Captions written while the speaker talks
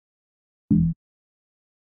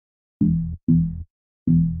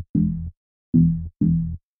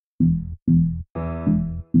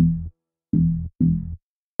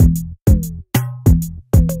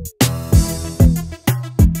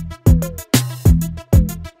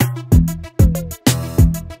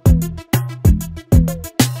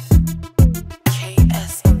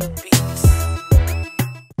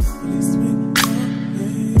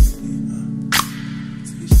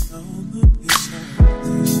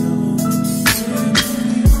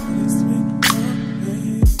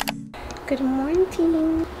Good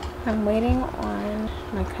morning. I'm waiting on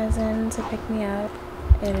my cousin to pick me up.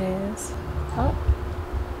 It is, oh,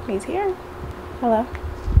 he's here. Hello.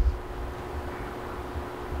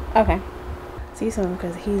 Okay. See you soon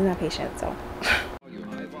because he's not patient, so.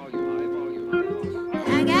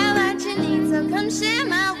 I got what you need, so come share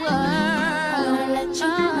my world. I wanna let you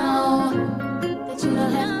know that you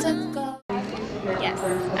don't have to go. Yes,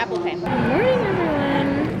 Apple Pay. Good morning,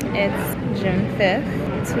 everyone. It's June 5th.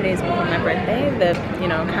 2 days before my birthday. The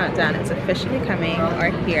countdown is officially coming,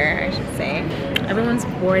 or here I should say. Everyone's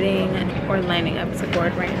boarding or lining up to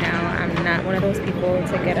board right now. I'm not one of those people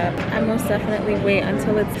to get up. I most definitely wait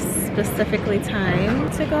until it's specifically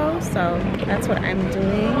time to go, so that's what I'm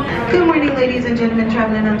doing. Good morning, ladies and gentlemen,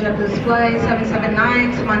 traveling on JetBlue's flight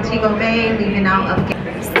 779 to Montego Bay, leaving out of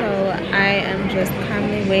So I am just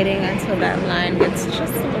calmly waiting until that line gets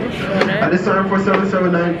just a little shorter. This time for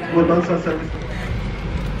 779, we're done for 7.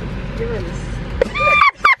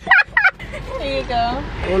 Here you go.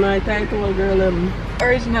 When I thank the little girl,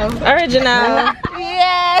 Original.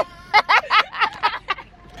 Yeah.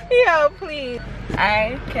 Yo, please.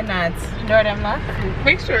 I cannot. Door them lock.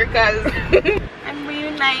 Make sure, cause I'm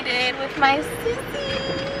reunited with my sissy.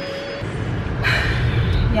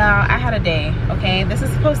 Y'all, I had a day. Okay, this is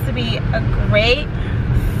supposed to be a great,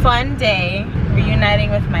 fun day. Reuniting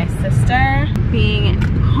with my sister, being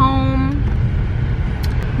home.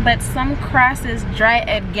 But some crosses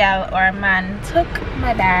dry-eyed gal or man took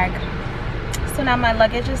my bag. So now my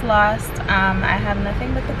luggage is lost. I have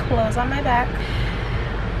nothing but the clothes on my back.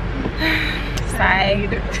 Sigh.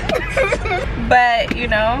 But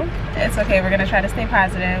it's okay. We're gonna try to stay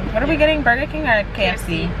positive. What are we getting? Burger King or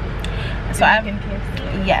KFC? So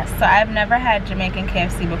I've never had Jamaican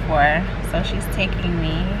KFC before. So she's taking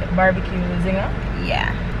me. barbecue zinger.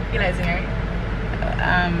 Yeah. You like zinger?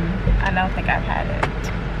 I don't think I've had it.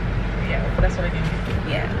 Yeah, that's what I can do.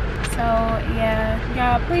 Yeah, so yeah,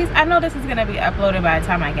 y'all, please, I know this is gonna be uploaded by the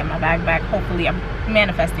time I get my bag back. Hopefully, I'm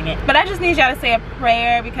manifesting it, but I just need y'all to say a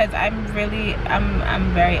prayer because I'm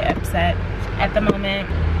very upset at the moment.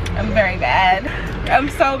 I'm very mad. I'm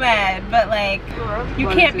so mad, but like, you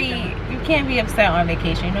can't be upset on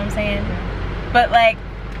vacation, you know what I'm saying? But like,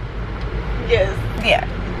 Yes. yeah,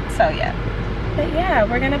 so yeah, but yeah,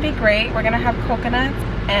 we're gonna be great. We're gonna have coconuts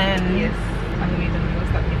and Yes.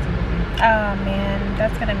 oh man,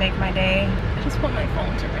 that's gonna make my day. I just want my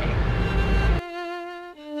phone to ring.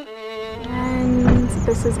 And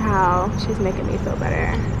this is how she's making me feel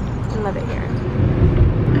better. I love it here.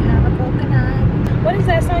 I have a coconut. What is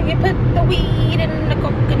that song? You put the weed in the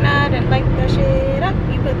coconut and light the shit up.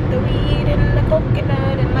 You put the weed in the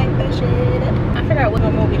coconut and light the shit up. I forgot what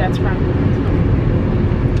movie that's from.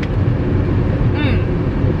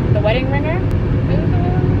 The Wedding Ringer?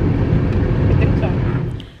 I think so.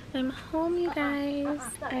 I'm home, you guys.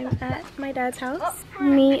 I'm at my dad's house.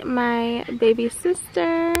 Meet my baby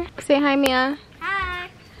sister. Say hi, Mia. Hi.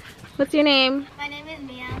 What's your name? My name is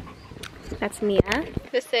Mia. That's Mia.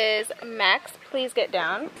 This is Max. Please get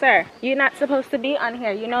down. Sir, you're not supposed to be on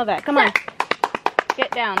here. You know that. Come on.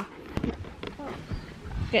 Get down.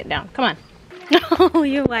 Get down. Come on. Oh,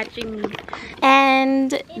 you're watching me.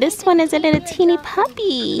 And this one is a little teeny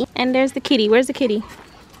puppy. And there's the kitty. Where's the kitty?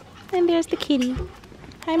 And there's the kitty.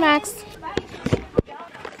 Hi, Max.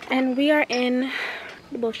 And we are in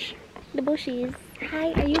the bush. The bushies.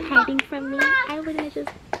 Hi, are you hiding from me? I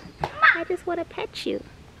just want to pet you.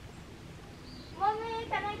 Mommy,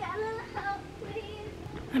 can I get a little help, please?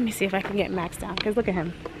 Let me see if I can get Max down, because look at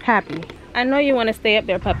him. Happy. I know you want to stay up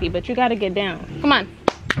there, puppy, but you got to get down. Come on.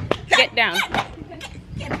 Get down.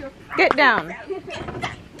 Get down.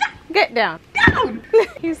 Get down.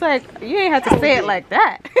 He's like, you ain't have to say it like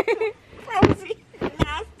that. Nasty,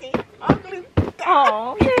 ugly.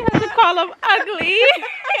 Oh, you didn't have to call him ugly.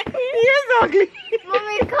 He is ugly.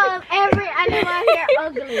 Mommy calls every animal here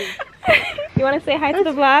ugly. You want to say hi to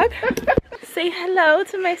the vlog? Say hello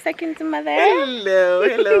to my second mother. Hello,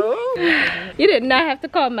 hello. You did not have to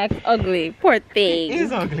call Max ugly. Poor thing.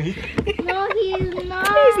 He's ugly. No, he's not.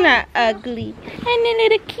 He's not ugly. And a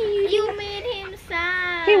little cute. You made him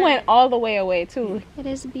sad. He went all the way away too. It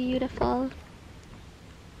is beautiful.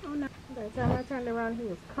 Oh no. By the time I turned around, he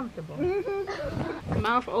was comfortable.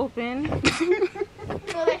 Mouth open. This is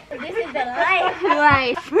the life.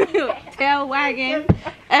 Life. Tail wagging.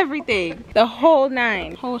 Everything. The whole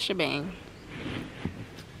nine. Whole shebang.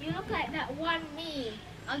 You look like that one me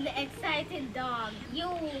of the excited dog. You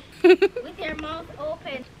with your mouth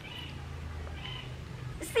open.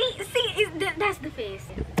 See, that's the face.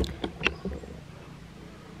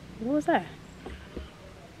 What was that?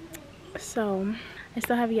 So, I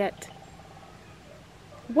still have yet.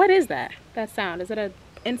 What is that? That sound? Is it an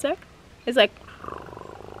insect? It's like,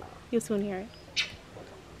 you'll soon hear it.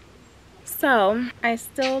 So, I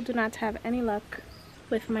still do not have any luck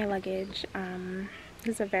with my luggage.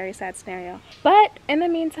 This is a very sad scenario. But in the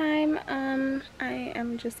meantime, I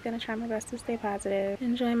am just gonna try my best to stay positive,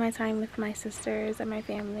 enjoy my time with my sisters and my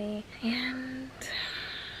family, and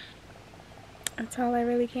that's all I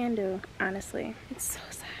really can do, honestly. It's so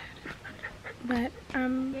sad. But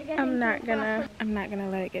I'm not gonna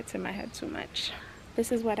let it get to my head too much.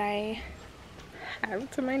 This is what I have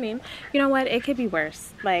to my name. You know what? It could be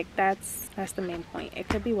worse. Like that's the main point. It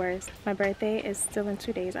could be worse. My birthday is still in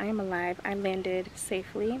 2 days. I am alive. I landed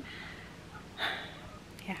safely.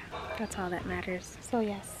 Yeah, that's all that matters. So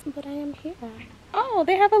yes, but I am here. Oh,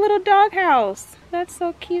 they have a little doghouse. That's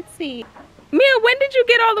so cutesy. Mia, when did you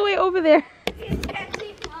get all the way over there?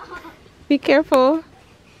 Be careful.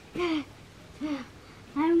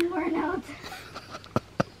 I'm worn out.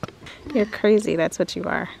 You're crazy, that's what you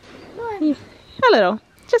are. A little,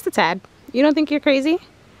 just a tad. You don't think you're crazy?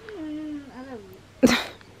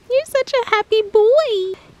 You're such a happy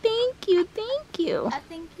boy. Thank you, thank you. I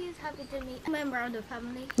think he's happy to meet a member of the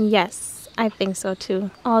family. Yes, I think so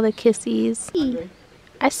too. All the kissies.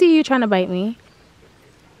 I see you trying to bite me.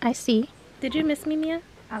 I see. Did you miss me, Mia?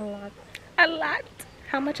 A lot. A lot?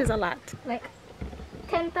 How much is a lot? Like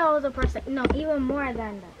 10,000%. No, even more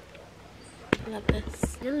than that. I love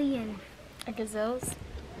this. Billion. A gazelles.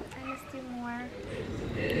 I missed you more.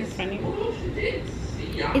 You're funny.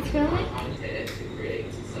 It's filming?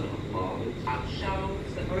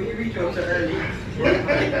 Oh, you reach out to early.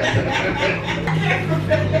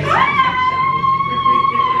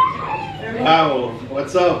 Wow,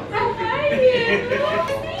 what's up?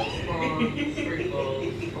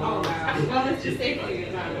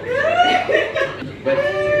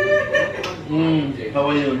 How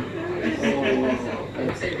are you?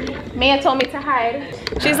 Mia told me to hide.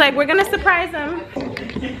 She's like, we're gonna surprise him.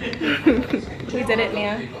 We did it,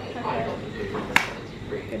 Mia.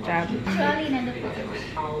 Good job.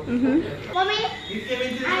 Mommy? You came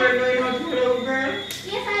into this world knowing how to do it, little girl?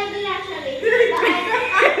 Yes, I did actually.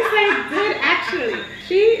 I did actually.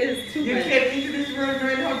 She is too You much. came into this world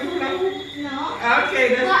knowing how to do it? No. Okay,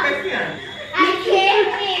 that's the question. I came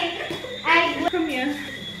in. Come here.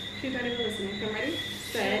 She's not even listening. Come ready?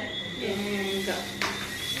 Set and go.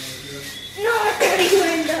 No, it's already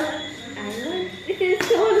window. I would. This is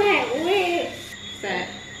so lightweight. Set.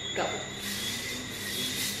 Go.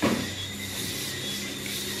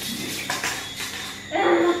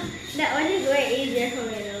 That one is way easier for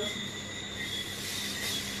me though.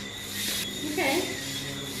 Okay.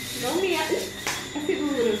 Go Mia. I see the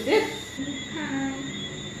little dip.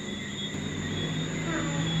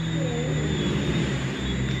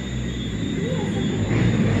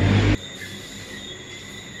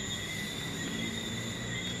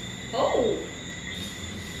 Oh.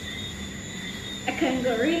 I can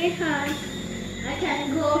go really high. I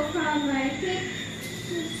can go from my hips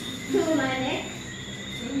to my neck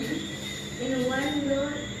in one go.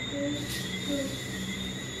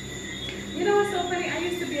 You know what's so funny? I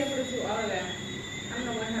used to be able to do all of that. I don't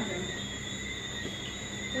know what happened.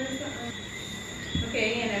 Where's the okay,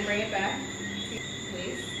 and then bring it back.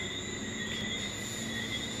 Please.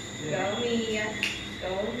 Go Mia.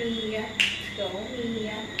 Go Mia. Go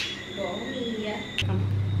Mia. Go Mia. Come.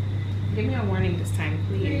 Give me a warning this time,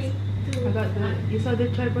 please. 3, 2. I got that. You saw the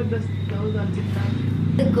tripod that was on TikTok?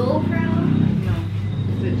 The GoPro? No.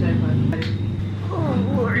 The tripod. Oh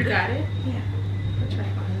Lord. You got it? Yeah. The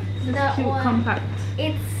tripod. That Cute, one. compact.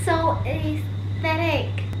 It's so aesthetic.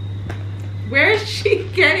 Where is she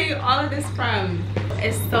getting all of this from?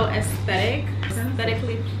 It's so aesthetic.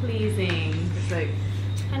 Aesthetically pleasing. It's like,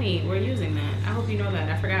 Honey, we're using that. I hope you know that.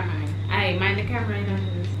 I forgot mine. I mind the camera right now.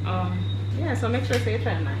 Yeah, so make sure to say you're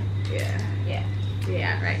trying mine.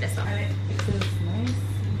 Yeah, right, that's all. it feels nice.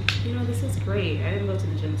 You know, this is great. I didn't go to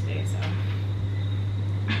the gym today, so.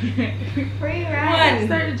 Free ride. One.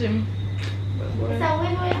 Start the gym. It's a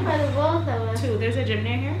win-win for the both of us. 2. There's a gym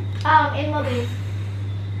near here? In Mobile.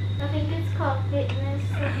 I think it's called fitness.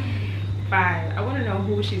 5. I want to know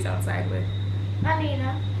who she's outside with.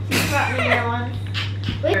 Alina. She brought me there once.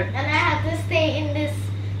 And I had to stay in this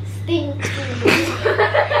stink.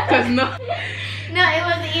 Cause no No, it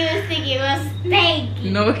wasn't even stinky, it was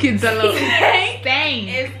stanky. no kids allowed. Stank.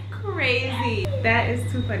 It's crazy. That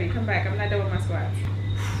is too funny. Come back. I'm not done with my squats.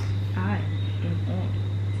 I am on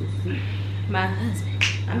to see My husband.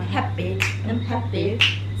 I'm happy. I'm happy.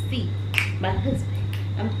 See my husband.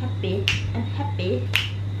 I'm happy. I'm happy.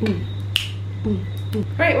 Boom. Boom. Boom.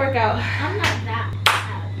 Great workout. I'm not that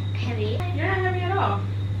heavy. You're not heavy at all.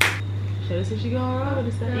 Should I see if she going wrong with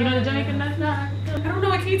this stuff? You know the Jamaican nuts? I don't know.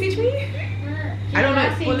 What can you teach me? I don't know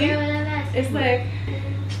it fully. It's like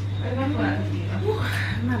I'm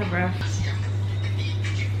out of breath.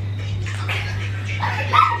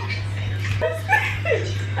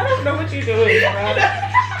 I don't know what you're doing, bro.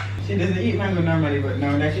 She doesn't eat mango normally, but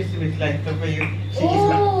now that she's with like stuff for you, she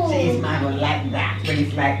eats mango like that, when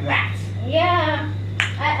it's like that. Yeah,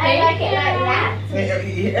 I like it like that.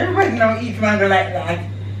 Everybody now eats mango like that.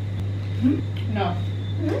 No.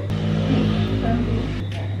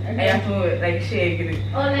 I have to like shake it.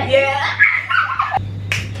 Oh, like Yeah.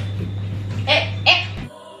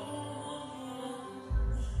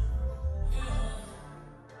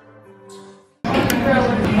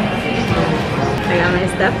 I got my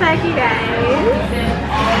stuff back, you guys.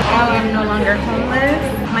 I am no longer homeless.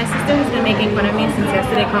 My sister has been making fun of me since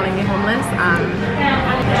yesterday, calling me homeless.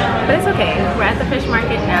 But it's okay. We're at the fish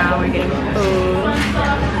market now. We're getting food.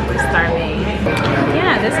 We're starving.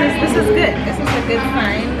 Yeah, this is good. This is a good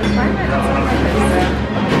sign. The climate looks like this.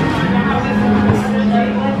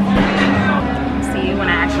 See when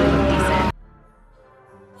I actually look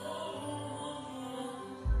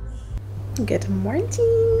decent. Good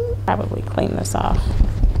morning. Probably clean this off.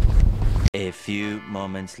 A few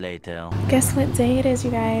moments later. Guess what day it is,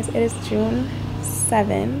 you guys? It is June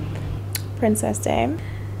 7th, Princess Day.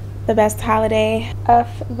 The best holiday of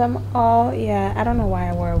them all. Yeah, I don't know why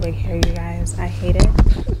I wore a wig here, you guys. I hate it.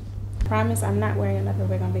 Promise I'm not wearing another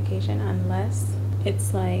wig on vacation unless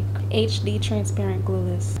it's like HD transparent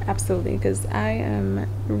glueless. Absolutely, because I am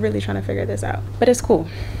really trying to figure this out. But it's cool.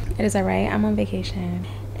 It is alright. I'm on vacation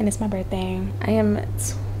and it's my birthday. I am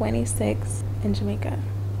 26 in Jamaica.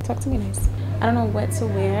 Talk to me nice. I don't know what to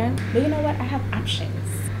wear, but you know what? I have options.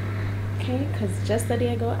 Okay, because just a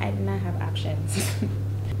day ago I did not have options.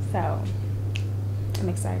 So I'm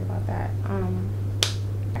excited about that.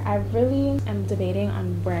 I really am debating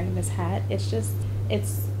on wearing this hat. It's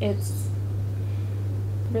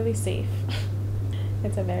really safe.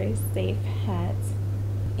 It's a very safe hat,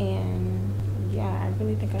 and yeah, I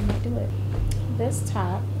really think I might do it. This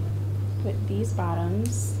top with these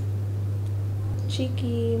bottoms,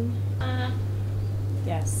 cheeky.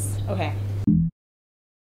 Yes. Okay.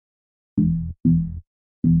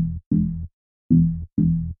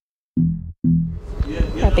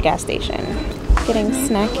 We're at the gas station, getting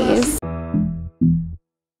snackies.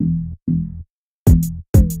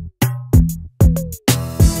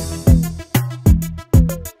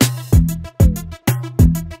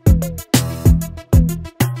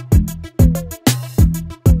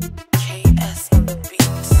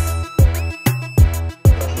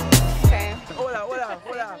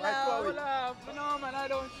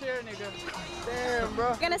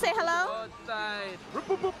 Gonna say hello?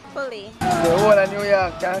 Fully. The whole of New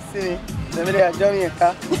York can see me. Let me there at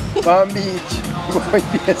Jamaica, Palm Beach.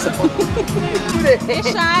 You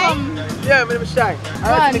shy? Yeah, I'm shy.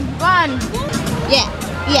 Run.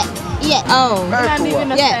 Yeah. Oh. Not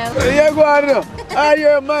even a yeah. Yeah, go on now. All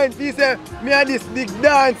your mind, he said, me and this big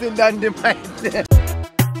dancing than the mind there.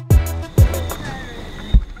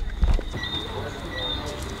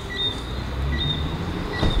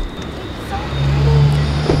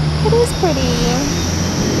 It is pretty.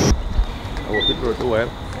 I want to go to well.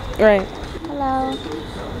 Right. Hello.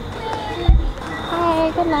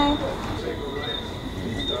 Hi, good night.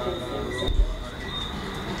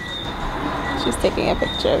 She's taking a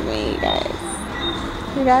picture of me, you guys.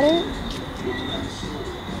 You got it?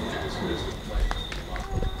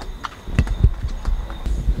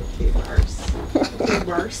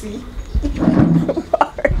 Mercy.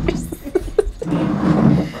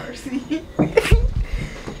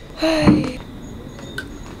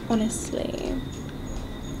 Honestly.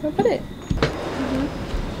 Where put it?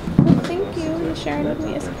 Oh, thank you. You're sharing with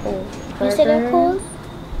me. It's cool. You said they're cool?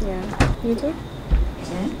 Yeah. You too?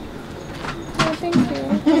 Oh, thank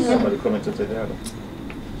you. Somebody coming to take the other.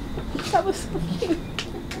 That was so cute.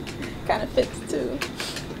 Kind of fits too.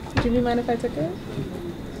 Would you mind if I took it?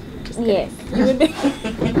 Just kidding. Yes. You would be.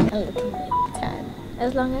 A little bit. Tad.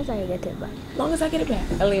 As long as I get it back. As long as I get it back,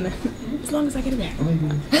 Alina. As long as I get it back.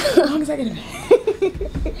 As long as I get it back.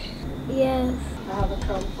 Yes. I have a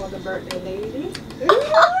crown for the birthday lady.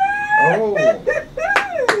 Oh.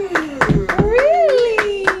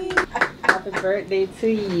 Really? Happy birthday to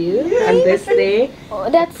you. On this day, Oh,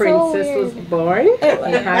 that's so Princess weird. was born.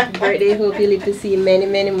 Happy birthday. Hope you live to see many,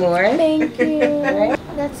 many more. Thank you.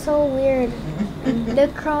 That's so weird. The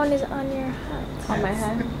crown is on your hat. On my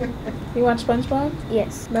head. You watch SpongeBob?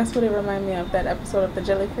 Yes. That's what it reminded me of, that episode of the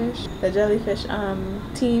jellyfish. The jellyfish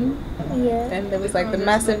team. Yeah. And there was like the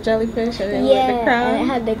massive jellyfish and then Yeah, with the crown. and it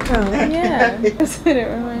had the crown. Yeah, that's what it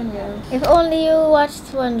reminded me of. If only you watched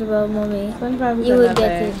SpongeBob, mommy, SpongeBob is you would another-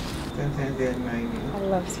 get it. Sometimes they annoy me. I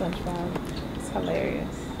love SpongeBob. It's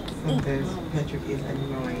hilarious. Sometimes Patrick is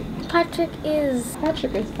annoying. Patrick is.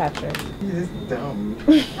 Patrick is Patrick. He's just dumb.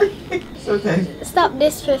 Sometimes. Stop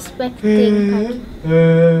disrespecting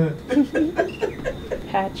Patrick.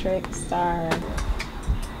 Patrick Star.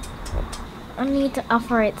 I need to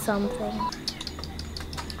offer it something.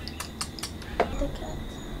 The cat.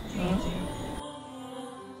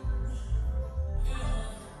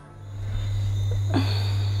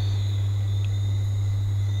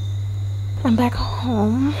 I'm back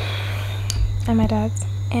home at my dad's,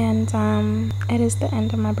 and it is the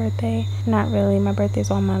end of my birthday. Not really, my birthday's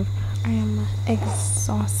all month. I am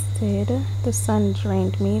exhausted. The sun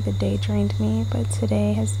drained me, the day drained me, but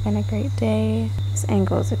today has been a great day. This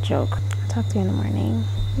angle is a joke. I'll talk to you in the morning.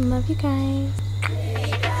 Love you guys.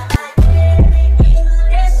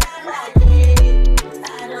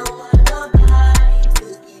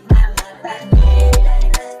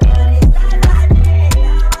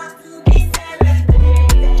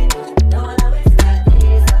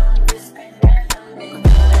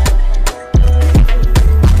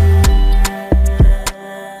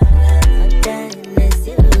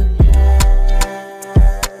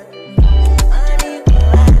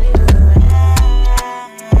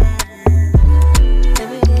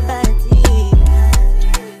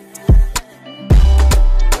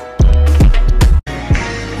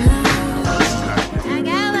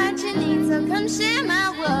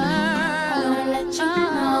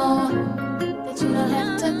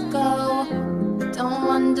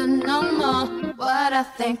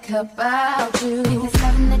 Think about you. If it's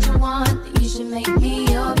loving that you want, then you should make me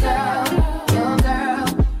your girl, your girl.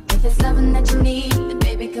 If it's loving that you need, then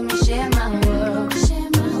baby come and share my world, share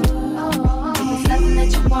my world. If it's loving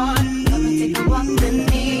that you want, come and take a walk with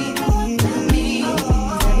me, with me.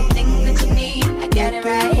 'Cause everything that you need, I got it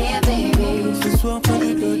right here, baby.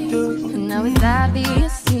 Now it's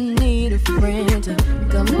obvious you need a friend to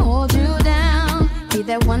come hold you down, be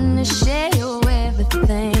that one to share your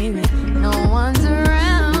everything when no one's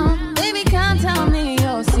around. Baby, come tell me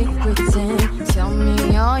your secrets and tell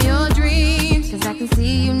me all your dreams, 'cause I can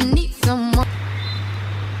see you need someone.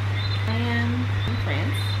 I am in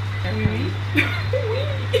France.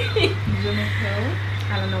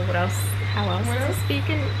 I don't know what else, how else to speak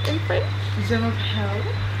in French. Je m'appelle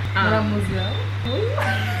Mademoiselle.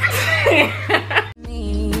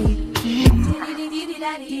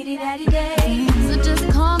 So just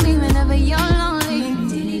call me whenever you're lonely.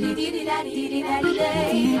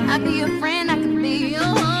 I'll be your friend, I can be your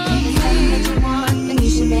homie. If you want, then you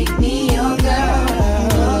should make me your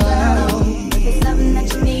girl. If it's something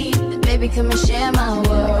that you need, then baby come and share my